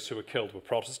of those who were killed were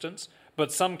Protestants,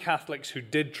 but some Catholics who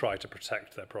did try to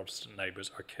protect their Protestant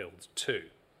neighbours are killed too.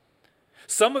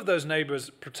 Some of those neighbours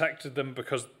protected them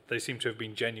because they seem to have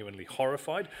been genuinely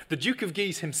horrified. The Duke of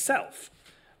Guise himself,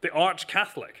 the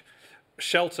arch-Catholic,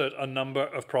 sheltered a number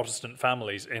of Protestant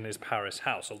families in his Paris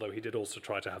house, although he did also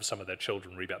try to have some of their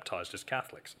children rebaptized as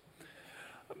Catholics.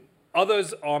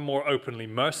 Others are more openly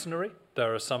mercenary.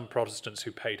 There are some Protestants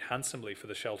who paid handsomely for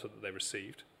the shelter that they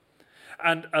received.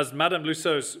 And as Madame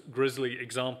Lusseau's grisly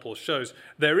example shows,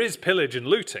 there is pillage and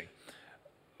looting,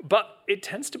 but it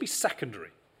tends to be secondary,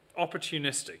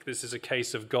 opportunistic. This is a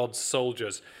case of God's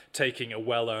soldiers taking a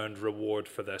well-earned reward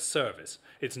for their service.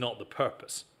 It's not the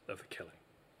purpose of the killing.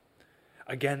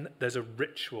 Again, there's a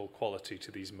ritual quality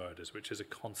to these murders, which is a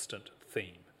constant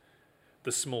theme.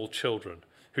 The small children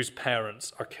whose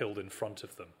parents are killed in front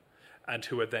of them and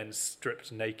who are then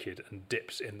stripped naked and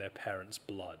dipped in their parents'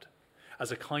 blood.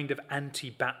 As a kind of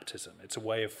anti-baptism. It's a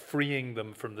way of freeing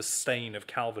them from the stain of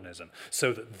Calvinism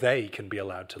so that they can be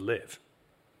allowed to live.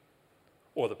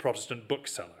 Or the Protestant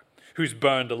bookseller who's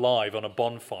burned alive on a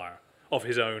bonfire of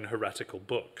his own heretical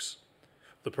books.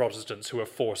 The Protestants who are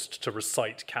forced to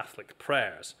recite Catholic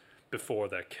prayers before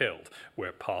they're killed.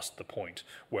 We're past the point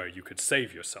where you could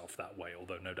save yourself that way,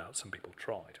 although no doubt some people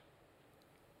tried.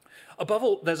 Above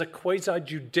all, there's a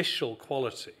quasi-judicial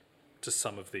quality to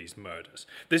some of these murders.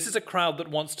 This is a crowd that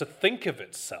wants to think of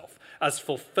itself as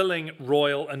fulfilling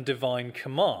royal and divine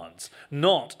commands,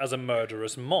 not as a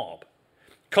murderous mob.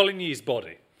 Coligny's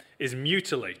body is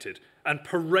mutilated and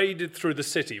paraded through the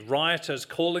city. Rioters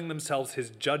calling themselves his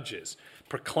judges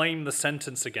proclaim the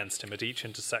sentence against him at each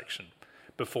intersection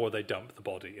before they dump the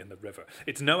body in the river.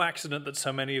 It's no accident that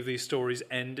so many of these stories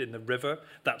end in the river.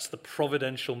 That's the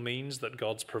providential means that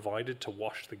God's provided to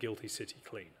wash the guilty city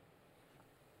clean.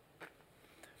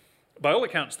 By all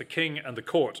accounts, the king and the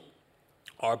court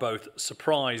are both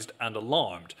surprised and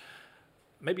alarmed,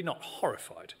 maybe not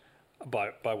horrified,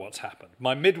 by what's happened.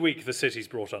 By midweek, the city's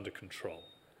brought under control.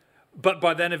 But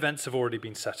by then, events have already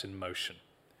been set in motion.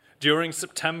 During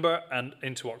September and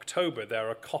into October, there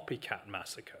are copycat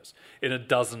massacres in a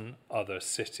dozen other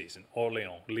cities, in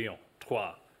Orléans, Lyon,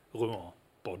 Troyes, Rouen,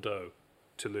 Bordeaux,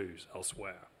 Toulouse,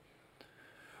 elsewhere.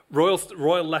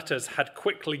 Royal letters had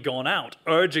quickly gone out,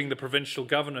 urging the provincial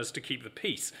governors to keep the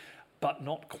peace, but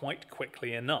not quite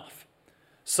quickly enough.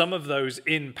 Some of those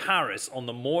in Paris on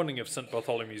the morning of St.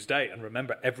 Bartholomew's Day, and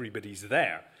remember, everybody's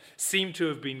there, seem to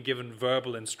have been given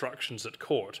verbal instructions at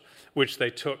court, which they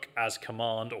took as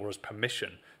command or as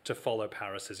permission to follow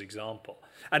Paris's example.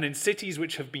 And in cities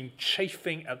which have been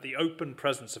chafing at the open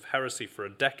presence of heresy for a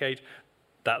decade,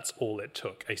 that's all it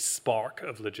took. A spark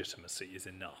of legitimacy is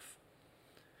enough.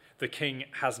 The king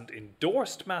hasn't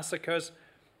endorsed massacres,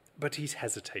 but he's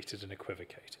hesitated and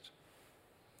equivocated.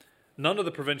 None of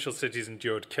the provincial cities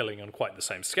endured killing on quite the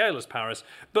same scale as Paris,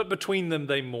 but between them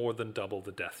they more than doubled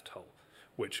the death toll,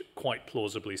 which quite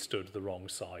plausibly stood the wrong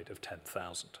side of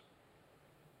 10,000.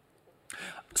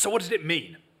 So what did it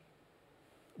mean?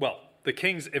 Well, the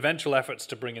king's eventual efforts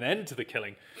to bring an end to the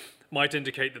killing might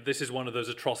indicate that this is one of those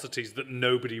atrocities that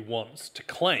nobody wants to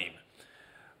claim.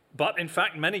 But in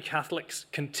fact, many Catholics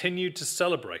continued to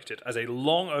celebrate it as a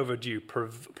long overdue,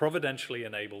 providentially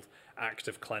enabled act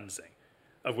of cleansing,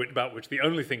 about which the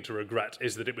only thing to regret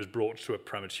is that it was brought to a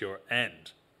premature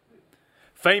end.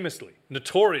 Famously,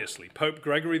 notoriously, Pope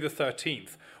Gregory XIII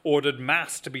ordered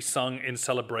Mass to be sung in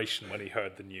celebration when he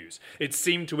heard the news. It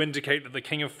seemed to indicate that the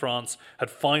King of France had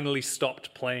finally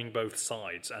stopped playing both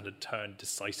sides and had turned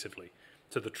decisively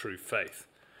to the true faith.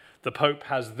 The Pope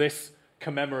has this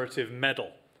commemorative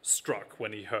medal struck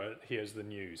when he hears the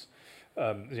news,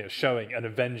 showing an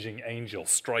avenging angel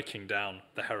striking down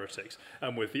the heretics,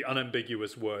 and with the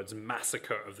unambiguous words,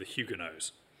 "Massacre of the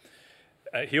Huguenots."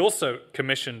 He also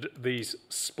commissioned these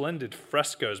splendid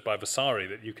frescoes by Vasari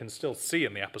that you can still see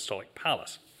in the Apostolic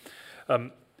Palace.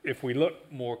 If we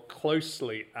look more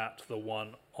closely at the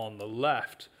one on the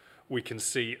left, we can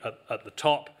see at the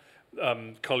top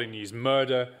Coligny's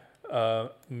murder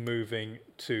moving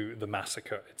to the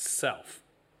massacre itself.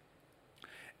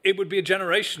 It would be a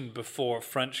generation before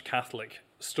French Catholic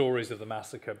stories of the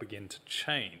massacre begin to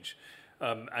change.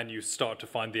 And you start to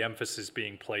find the emphasis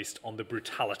being placed on the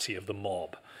brutality of the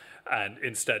mob, and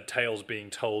instead tales being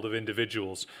told of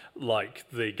individuals like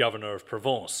the governor of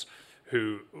Provence,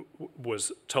 who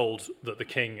was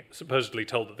supposedly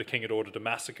told that the king had ordered a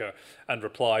massacre, and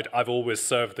replied, "I've always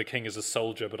served the king as a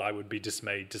soldier, but I would be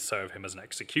dismayed to serve him as an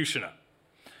executioner."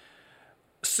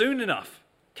 Soon enough,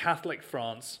 Catholic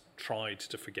France tried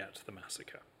to forget the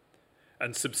massacre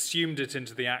and subsumed it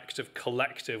into the act of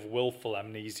collective willful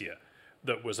amnesia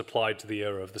that was applied to the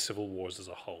era of the civil wars as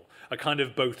a whole, a kind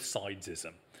of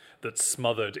both-sidesism that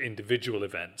smothered individual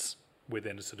events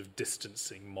within a sort of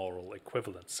distancing moral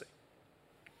equivalency.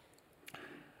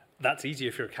 That's easy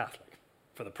if you're a Catholic.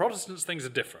 For the Protestants, things are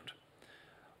different.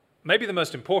 Maybe the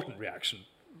most important reaction,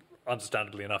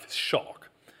 understandably enough, is shock.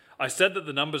 I said that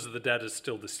the numbers of the dead are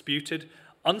still disputed.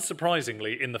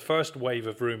 Unsurprisingly, in the first wave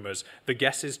of rumours, the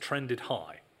guesses trended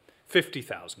high.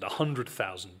 50,000,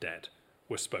 100,000 dead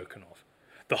were spoken of.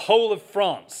 "The whole of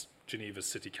France," Geneva's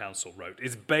city council wrote,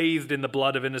 "is bathed in the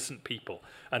blood of innocent people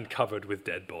and covered with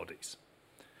dead bodies."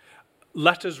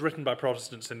 Letters written by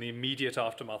Protestants in the immediate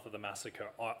aftermath of the massacre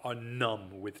are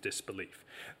numb with disbelief,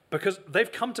 because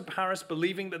they've come to Paris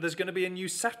believing that there's going to be a new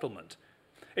settlement.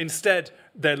 Instead,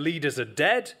 their leaders are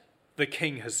dead, the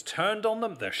king has turned on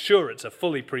them, they're sure it's a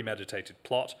fully premeditated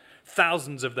plot,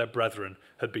 thousands of their brethren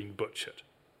had been butchered.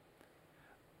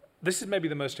 This is maybe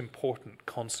the most important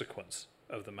consequence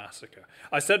of the massacre.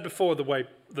 I said before the way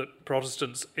that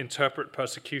Protestants interpret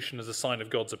persecution as a sign of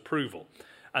God's approval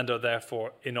and are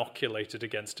therefore inoculated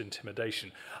against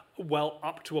intimidation. Well,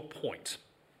 up to a point.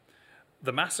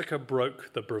 The massacre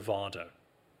broke the bravado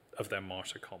of their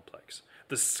martyr complex.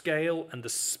 The scale and the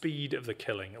speed of the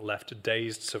killing left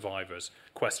dazed survivors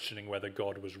questioning whether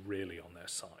God was really on their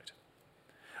side.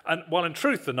 And while in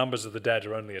truth the numbers of the dead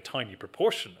are only a tiny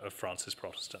proportion of France's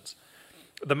Protestants,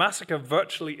 the massacre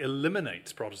virtually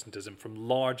eliminates Protestantism from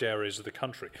large areas of the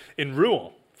country. In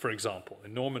Rouen, for example,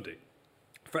 in Normandy,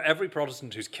 for every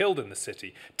Protestant who's killed in the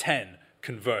city, 10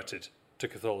 converted to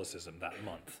Catholicism that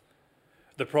month.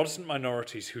 The Protestant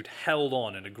minorities who'd held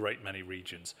on in a great many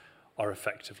regions are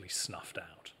effectively snuffed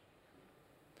out.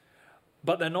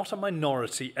 But they're not a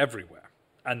minority everywhere,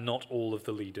 and not all of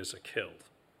the leaders are killed.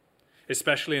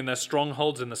 Especially in their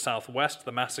strongholds in the southwest,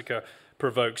 the massacre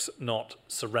provokes not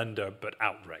surrender, but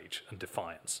outrage and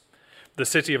defiance. The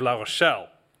city of La Rochelle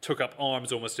took up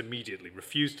arms almost immediately,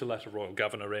 refused to let a royal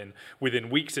governor in. Within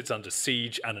weeks, it's under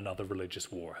siege, and another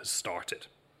religious war has started.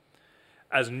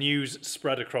 As news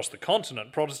spread across the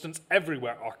continent, Protestants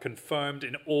everywhere are confirmed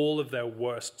in all of their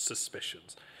worst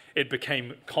suspicions. It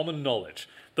became common knowledge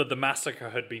that the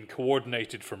massacre had been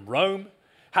coordinated from Rome,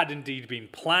 had indeed been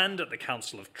planned at the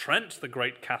Council of Trent, the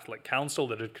great Catholic council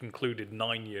that had concluded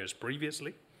 9 years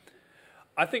previously.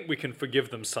 I think we can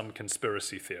forgive them some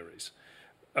conspiracy theories.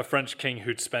 A French king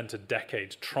who'd spent a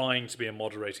decade trying to be a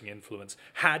moderating influence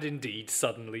had indeed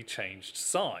suddenly changed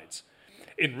sides.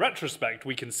 In retrospect,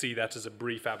 we can see that as a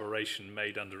brief aberration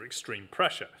made under extreme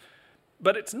pressure.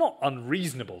 But it's not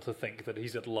unreasonable to think that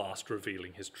he's at last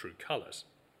revealing his true colours.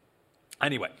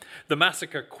 Anyway, the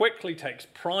massacre quickly takes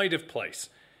pride of place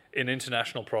in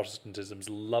international Protestantism's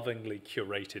lovingly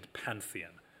curated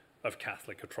pantheon of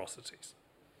Catholic atrocities.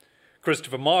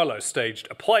 Christopher Marlowe staged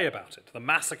a play about it, The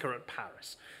Massacre at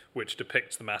Paris, which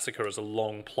depicts the massacre as a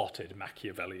long-plotted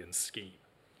Machiavellian scheme.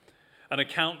 And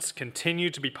accounts continue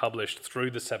to be published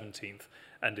through the 17th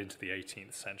and into the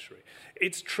 18th century.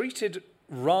 It's treated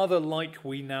rather like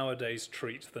we nowadays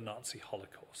treat the Nazi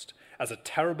Holocaust, as a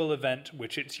terrible event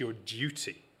which it's your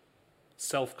duty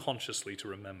self-consciously to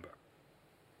remember.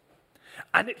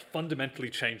 And it fundamentally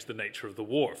changed the nature of the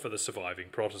war for the surviving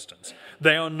Protestants.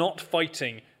 They are not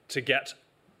fighting to get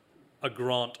a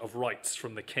grant of rights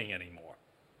from the king anymore.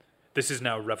 This is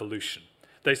now a revolution.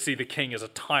 They see the king as a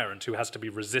tyrant who has to be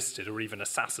resisted or even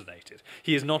assassinated.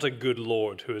 He is not a good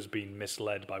lord who has been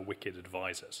misled by wicked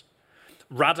advisors.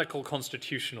 Radical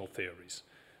constitutional theories,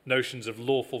 notions of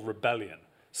lawful rebellion,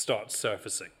 start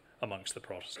surfacing amongst the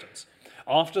Protestants.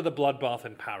 After the bloodbath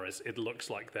in Paris, it looks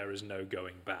like there is no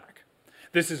going back.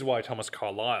 This is why Thomas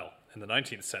Carlyle in the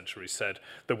 19th century said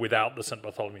that without the St.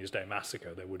 Bartholomew's Day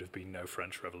massacre, there would have been no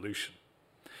French Revolution.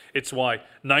 It's why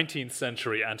 19th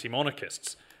century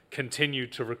anti-monarchists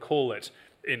continued to recall it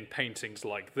in paintings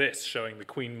like this, showing the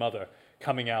Queen Mother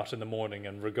coming out in the morning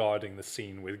and regarding the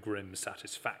scene with grim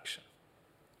satisfaction.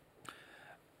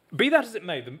 Be that as it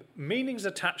may, the meanings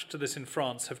attached to this in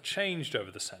France have changed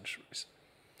over the centuries.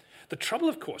 The trouble,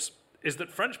 of course, is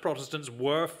that French Protestants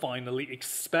were finally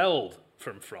expelled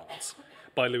from France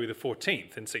by Louis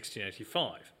XIV in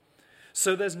 1685.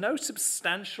 So there's no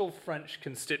substantial French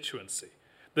constituency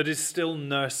that is still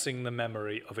nursing the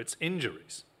memory of its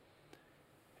injuries.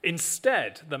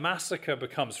 Instead, the massacre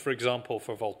becomes, for example,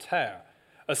 for Voltaire,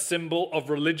 a symbol of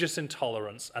religious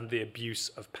intolerance and the abuse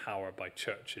of power by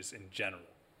churches in general.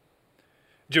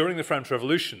 During the French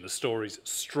Revolution, the stories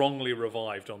strongly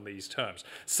revived on these terms.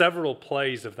 Several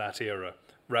plays of that era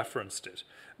referenced it,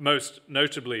 most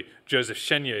notably Joseph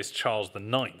Chénier's Charles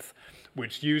IX,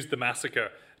 which used the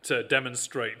massacre to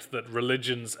demonstrate that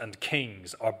religions and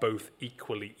kings are both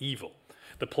equally evil.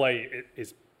 The play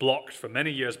is blocked for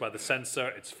many years by the censor.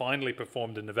 It's finally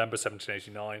performed in November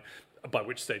 1789, by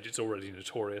which stage it's already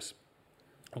notorious.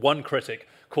 One critic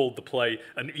called the play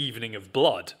an evening of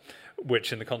blood,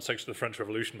 which in the context of the French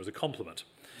Revolution was a compliment.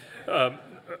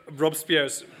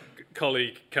 Robespierre's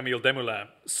colleague Camille Desmoulins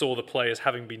saw the play as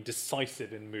having been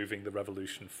decisive in moving the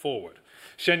revolution forward.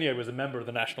 Chénier was a member of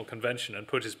the National Convention and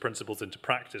put his principles into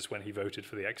practice when he voted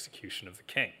for the execution of the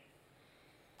king.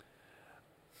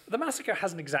 The massacre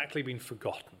hasn't exactly been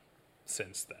forgotten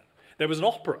since then. There was an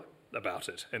opera about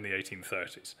it in the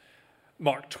 1830s.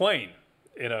 Mark Twain,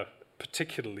 in a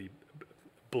particularly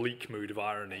bleak mood of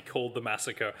irony, called the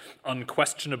massacre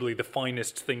unquestionably the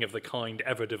finest thing of the kind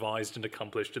ever devised and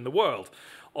accomplished in the world,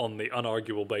 on the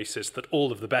unarguable basis that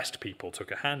all of the best people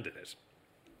took a hand in it.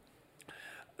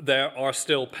 There are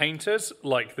still painters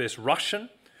like this Russian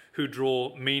who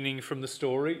draw meaning from the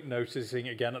story, noticing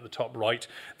again at the top right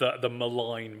the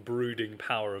malign, brooding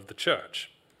power of the church.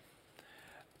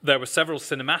 There were several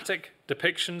cinematic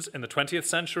depictions in the 20th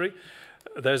century.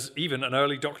 There's even an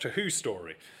early Doctor Who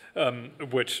story,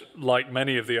 which, like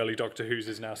many of the early Doctor Who's,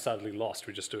 is now sadly lost.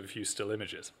 We just have a few still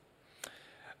images.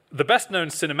 The best-known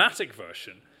cinematic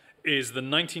version is the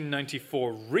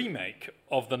 1994 remake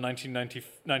of the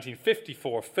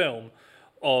 1954 film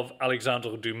of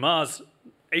Alexandre Dumas'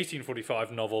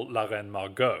 1845 novel La Reine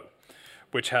Margot,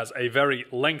 which has a very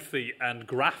lengthy and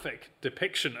graphic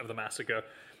depiction of the massacre,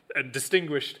 and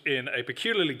distinguished in a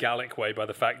peculiarly Gallic way by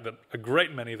the fact that a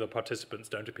great many of the participants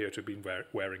don't appear to have been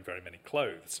wearing very many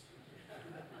clothes.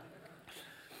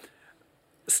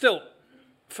 Still,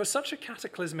 for such a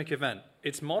cataclysmic event,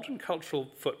 its modern cultural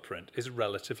footprint is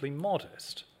relatively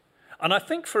modest. And I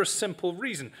think for a simple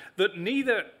reason, that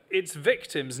neither its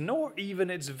victims nor even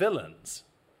its villains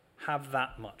have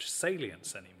that much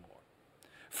salience anymore.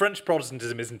 French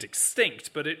Protestantism isn't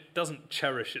extinct, but it doesn't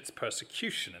cherish its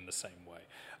persecution in the same way.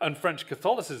 And French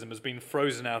Catholicism has been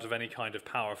frozen out of any kind of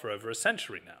power for over a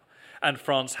century now. And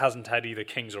France hasn't had either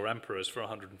kings or emperors for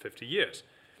 150 years.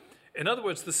 In other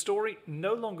words, the story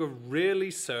no longer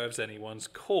really serves anyone's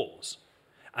cause.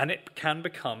 And it can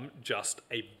become just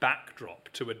a backdrop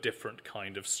to a different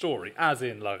kind of story, as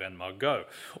in La Reine Margot,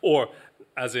 or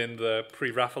as in the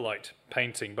pre-Raphaelite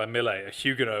painting by Millet, a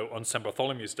Huguenot on St.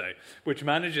 Bartholomew's Day, which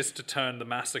manages to turn the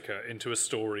massacre into a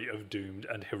story of doomed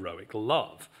and heroic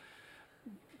love.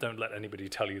 Don't let anybody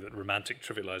tell you that romantic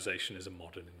trivialization is a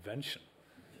modern invention.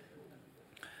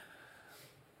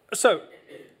 So,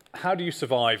 how do you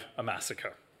survive a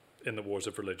massacre in the wars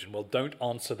of religion? Well, don't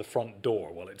answer the front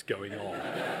door while it's going on.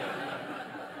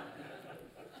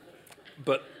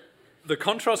 But the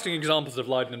contrasting examples of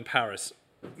Leiden and Paris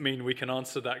mean we can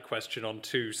answer that question on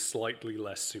two slightly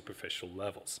less superficial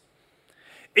levels.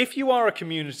 If you are a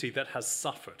community that has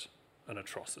suffered an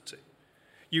atrocity,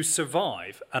 you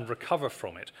survive and recover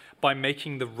from it by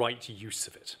making the right use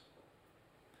of it,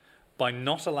 by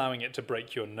not allowing it to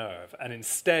break your nerve, and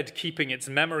instead keeping its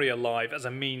memory alive as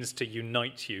a means to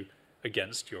unite you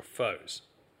against your foes.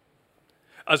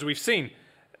 As we've seen,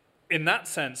 in that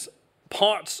sense,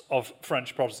 parts of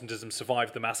French Protestantism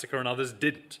survived the massacre and others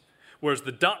didn't. whereas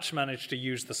the Dutch managed to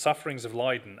use the sufferings of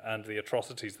Leiden and the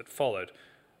atrocities that followed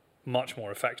much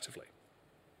more effectively.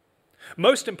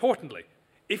 Most importantly,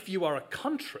 if you are a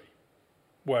country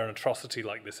where an atrocity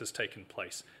like this has taken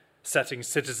place, setting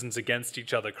citizens against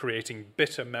each other, creating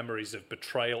bitter memories of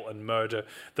betrayal and murder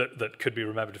that could be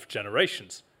remembered for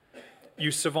generations,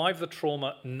 you survive the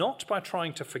trauma not by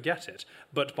trying to forget it,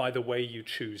 but by the way you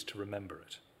choose to remember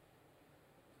it.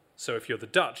 So if you're the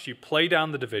Dutch, you play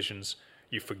down the divisions,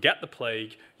 you forget the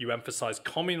plague, you emphasize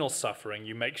communal suffering,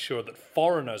 you make sure that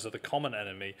foreigners are the common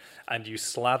enemy, and you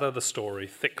slather the story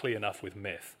thickly enough with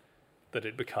myth that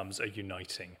it becomes a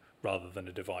uniting rather than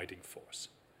a dividing force.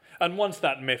 And once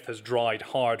that myth has dried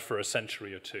hard for a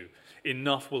century or two,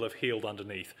 enough will have healed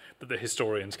underneath that the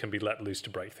historians can be let loose to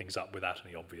break things up without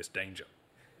any obvious danger.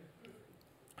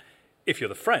 If you're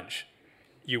the French,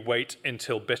 you wait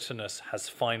until bitterness has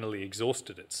finally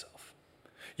exhausted itself.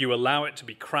 You allow it to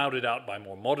be crowded out by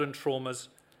more modern traumas,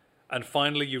 and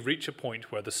finally you reach a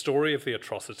point where the story of the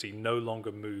atrocity no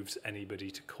longer moves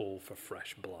anybody to call for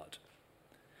fresh blood.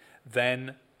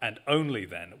 Then, and only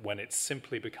then, when it's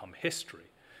simply become history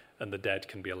and the dead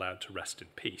can be allowed to rest in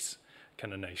peace,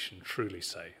 can a nation truly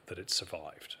say that it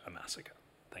survived a massacre.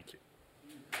 Thank you.